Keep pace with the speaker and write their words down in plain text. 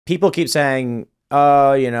people keep saying,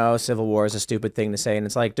 oh, you know, civil war is a stupid thing to say. And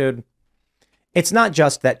it's like, dude, it's not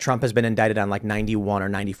just that Trump has been indicted on like 91 or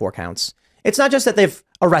 94 counts. It's not just that they've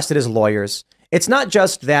arrested his lawyers. It's not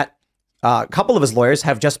just that a couple of his lawyers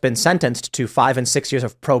have just been sentenced to 5 and 6 years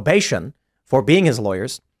of probation for being his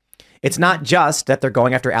lawyers. It's not just that they're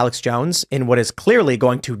going after Alex Jones in what is clearly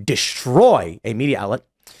going to destroy a media outlet,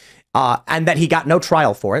 and that he got no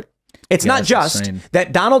trial for it. It's not just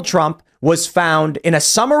that Donald Trump was found in a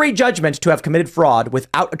summary judgment to have committed fraud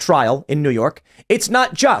without a trial in New York. It's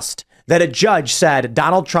not just that a judge said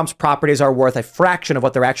Donald Trump's properties are worth a fraction of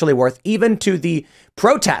what they're actually worth, even to the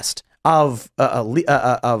protest of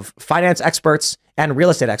finance experts and real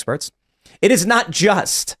estate experts. It is not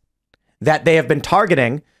just that they have been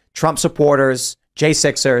targeting Trump supporters,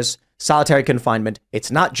 J6ers, solitary confinement.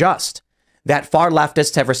 It's not just that far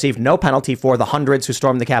leftists have received no penalty for the hundreds who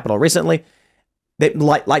stormed the Capitol recently. They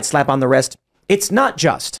light slap on the wrist. It's not just